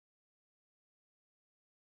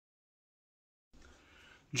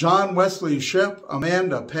John Wesley Shipp,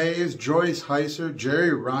 Amanda Pays, Joyce Heiser,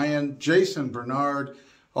 Jerry Ryan, Jason Bernard,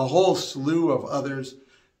 a whole slew of others.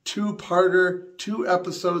 Two-parter, 2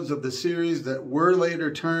 episodes of the series that were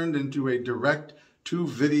later turned into a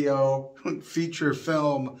direct-to-video feature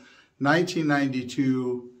film,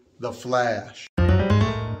 1992, The Flash.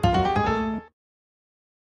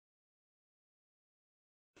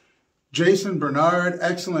 Jason Bernard,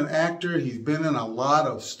 excellent actor. He's been in a lot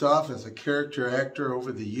of stuff as a character actor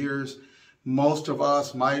over the years. Most of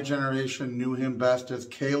us, my generation, knew him best as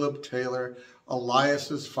Caleb Taylor,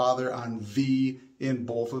 Elias's father on V in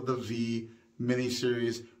both of the V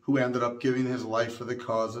miniseries, who ended up giving his life for the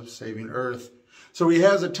cause of saving Earth. So he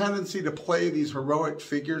has a tendency to play these heroic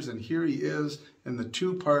figures, and here he is in the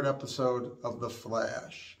 2-part episode of The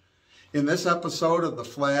Flash. In this episode of The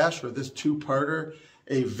Flash, or this 2-parter,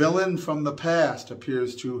 a villain from the past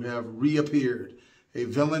appears to have reappeared, a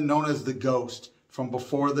villain known as the Ghost from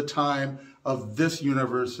before the time of this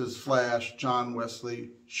universe's Flash, John Wesley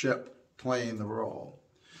Shipp playing the role.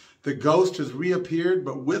 The Ghost has reappeared,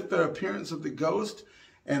 but with the appearance of the Ghost,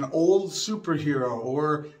 an old superhero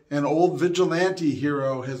or an old vigilante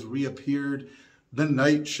hero has reappeared, the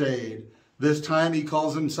Nightshade. This time he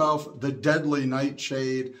calls himself the Deadly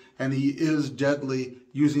Nightshade, and he is deadly,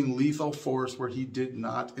 using lethal force where he did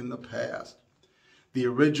not in the past. The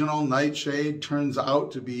original Nightshade turns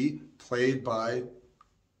out to be played by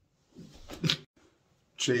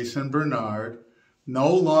Jason Bernard,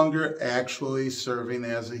 no longer actually serving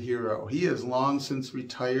as a hero. He has long since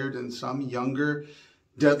retired, and some younger,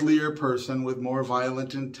 deadlier person with more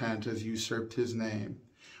violent intent has usurped his name.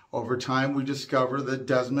 Over time, we discover that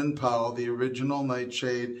Desmond Powell, the original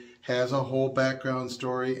Nightshade, has a whole background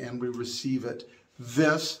story, and we receive it.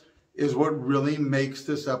 This is what really makes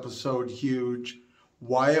this episode huge,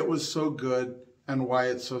 why it was so good, and why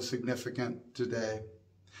it's so significant today.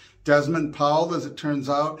 Desmond Powell, as it turns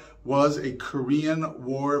out, was a Korean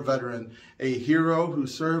War veteran, a hero who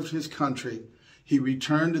served his country. He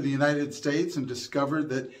returned to the United States and discovered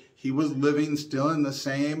that he was living still in the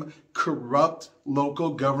same corrupt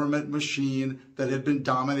local government machine that had been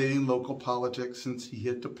dominating local politics since he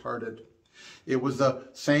had departed. It was the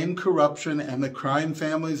same corruption and the crime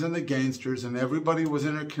families and the gangsters, and everybody was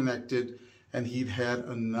interconnected, and he'd had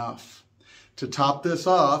enough. To top this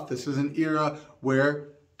off, this is an era where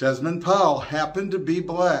Desmond Powell happened to be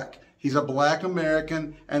black. He's a black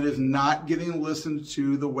American and is not getting listened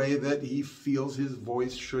to the way that he feels his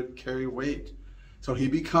voice should carry weight. So he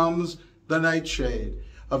becomes the Nightshade,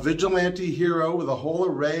 a vigilante hero with a whole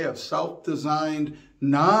array of self-designed,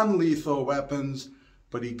 non-lethal weapons,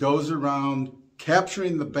 but he goes around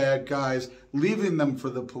capturing the bad guys, leaving them for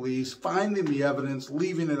the police, finding the evidence,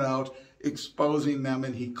 leaving it out, exposing them,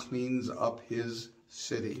 and he cleans up his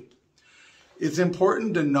city. It's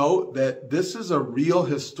important to note that this is a real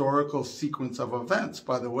historical sequence of events.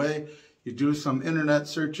 By the way, you do some internet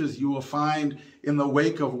searches, you will find in the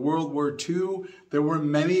wake of World War II, there were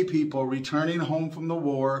many people returning home from the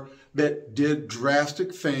war that did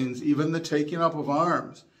drastic things, even the taking up of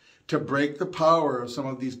arms, to break the power of some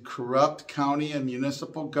of these corrupt county and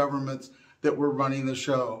municipal governments that were running the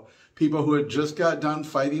show. People who had just got done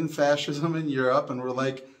fighting fascism in Europe and were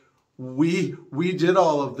like, we did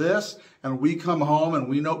all of this, and we come home and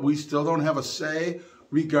we know we still don't have a say,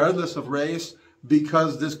 regardless of race,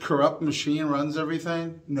 because this corrupt machine runs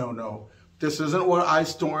everything? No. This isn't what I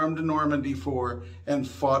stormed Normandy for and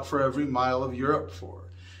fought for every mile of Europe for.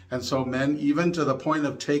 And so men, even to the point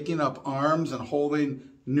of taking up arms and holding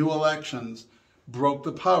new elections, broke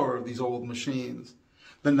the power of these old machines.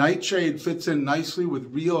 The Nightshade fits in nicely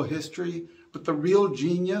with real history, but the real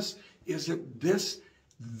genius is that this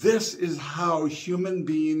is how human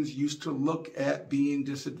beings used to look at being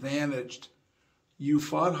disadvantaged. You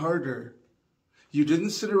fought harder. You didn't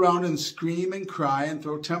sit around and scream and cry and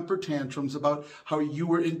throw temper tantrums about how you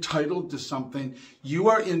were entitled to something. You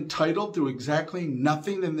are entitled to exactly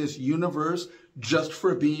nothing in this universe just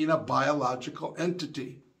for being a biological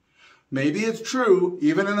entity. Maybe it's true,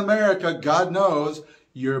 even in America, God knows,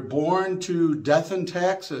 you're born to death and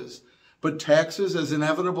taxes. But taxes, as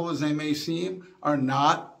inevitable as they may seem, are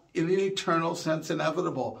not in an eternal sense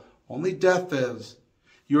inevitable. Only death is.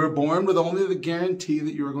 You are born with only the guarantee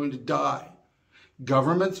that you are going to die.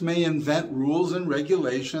 Governments may invent rules and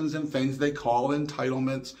regulations and things they call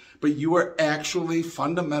entitlements, but you are actually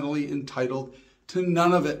fundamentally entitled to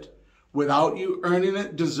none of it without you earning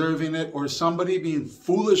it, deserving it, or somebody being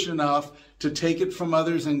foolish enough to take it from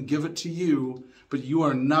others and give it to you, but you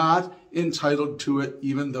are not entitled to it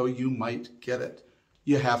even though you might get it.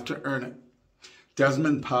 You have to earn it.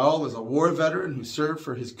 Desmond Powell is a war veteran who served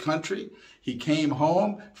for his country. He came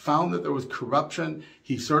home, found that there was corruption.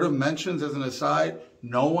 He sort of mentions as an aside,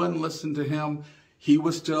 no one listened to him. He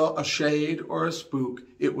was still a shade or a spook.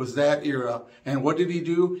 It was that era. And what did he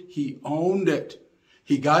do? He owned it.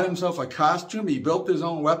 He got himself a costume. He built his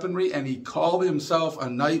own weaponry, and he called himself a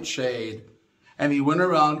Nightshade. And he went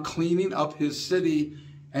around cleaning up his city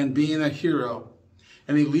and being a hero.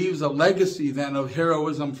 And he leaves a legacy then of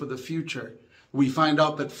heroism for the future. We find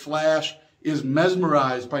out that Flash is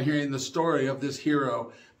mesmerized by hearing the story of this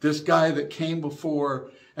hero, this guy that came before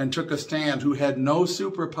and took a stand, who had no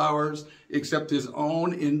superpowers except his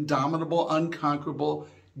own indomitable, unconquerable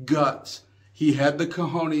guts. He had the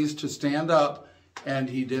cojones to stand up, and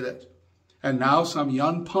he did it. And now some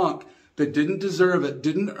young punk that didn't deserve it,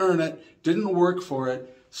 didn't earn it, didn't work for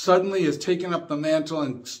it, suddenly has taken up the mantle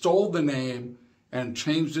and stole the name and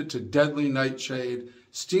changed it to Deadly Nightshade,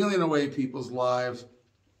 stealing away people's lives,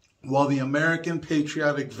 while the American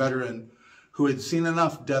patriotic veteran who had seen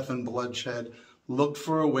enough death and bloodshed looked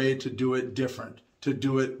for a way to do it different, to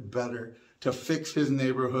do it better, to fix his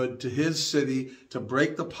neighborhood, to his city, to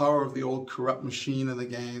break the power of the old corrupt machine and the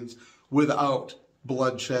gangs without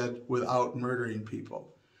bloodshed, without murdering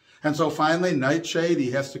people. And so finally, Nightshade,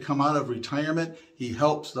 he has to come out of retirement. He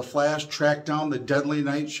helps the Flash track down the Deadly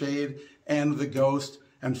Nightshade and the Ghost,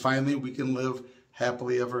 and finally we can live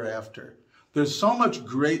happily ever after. There's so much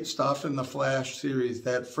great stuff in the Flash series.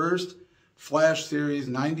 That first Flash series,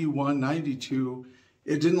 91, 92,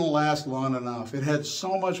 it didn't last long enough. It had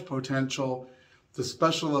so much potential. The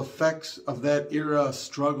special effects of that era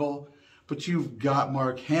struggle. But you've got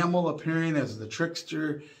Mark Hamill appearing as the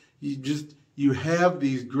trickster. You have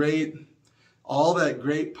these great, all that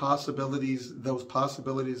great possibilities, those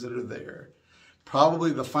possibilities that are there.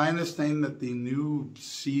 Probably the finest thing that the new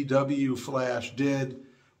CW Flash did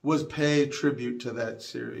was pay tribute to that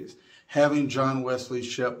series. Having John Wesley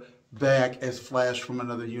Shipp back as Flash from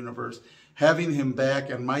another universe. Having him back,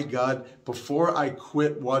 and my God, before I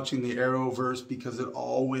quit watching the Arrowverse because it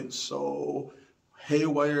all went so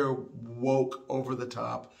haywire, woke, over the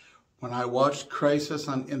top, when I watched Crisis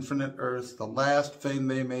on Infinite Earths, the last thing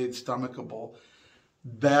they made stomachable,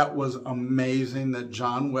 that was amazing that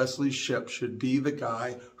John Wesley Shipp should be the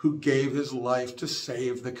guy who gave his life to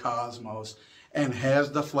save the cosmos and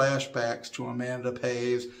has the flashbacks to Amanda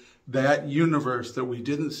Pays, that universe that we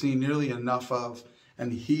didn't see nearly enough of,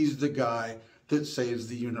 and he's the guy that saves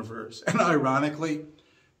the universe. And ironically,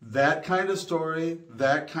 that kind of story,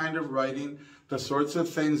 that kind of writing, the sorts of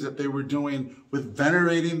things that they were doing with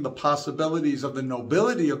venerating the possibilities of the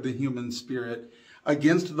nobility of the human spirit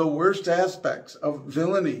against the worst aspects of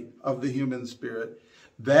villainy of the human spirit,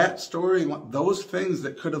 that story, those things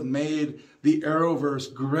that could have made the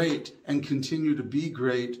Arrowverse great and continue to be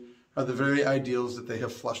great, are the very ideals that they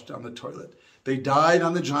have flushed down the toilet. They died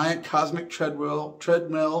on the giant cosmic treadwheel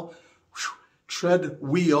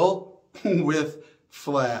with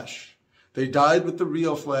Flash. They died with the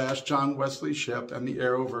real Flash, John Wesley Shipp, and the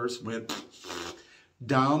Arrowverse went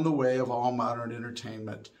down the way of all modern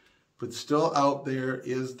entertainment. But still out there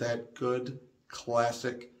is that good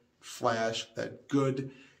classic Flash, that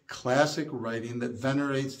good classic writing that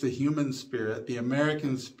venerates the human spirit, the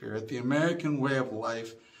American way of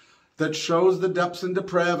life, that shows the depths and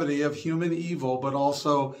depravity of human evil, but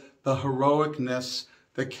also the heroicness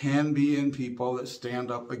that can be in people that stand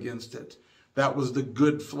up against it. That was the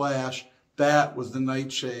good Flash. That was the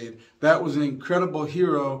Nightshade. That was an incredible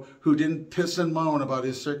hero who didn't piss and moan about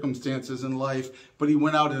his circumstances in life, but he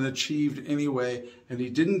went out and achieved anyway, and he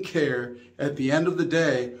didn't care at the end of the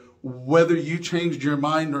day whether you changed your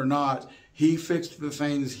mind or not. He fixed the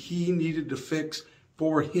things he needed to fix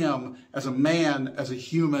for him as a man, as a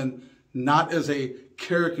human, not as a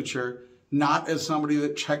caricature, not as somebody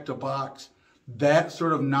that checked a box. That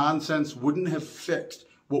sort of nonsense wouldn't have fixed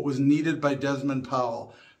what was needed by Desmond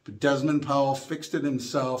Powell. But Desmond Powell fixed it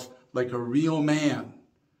himself like a real man.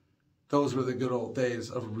 Those were the good old days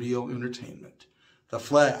of real entertainment. The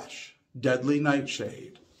Flash, Deadly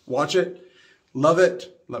Nightshade. Watch it. Love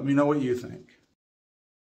it. Let me know what you think.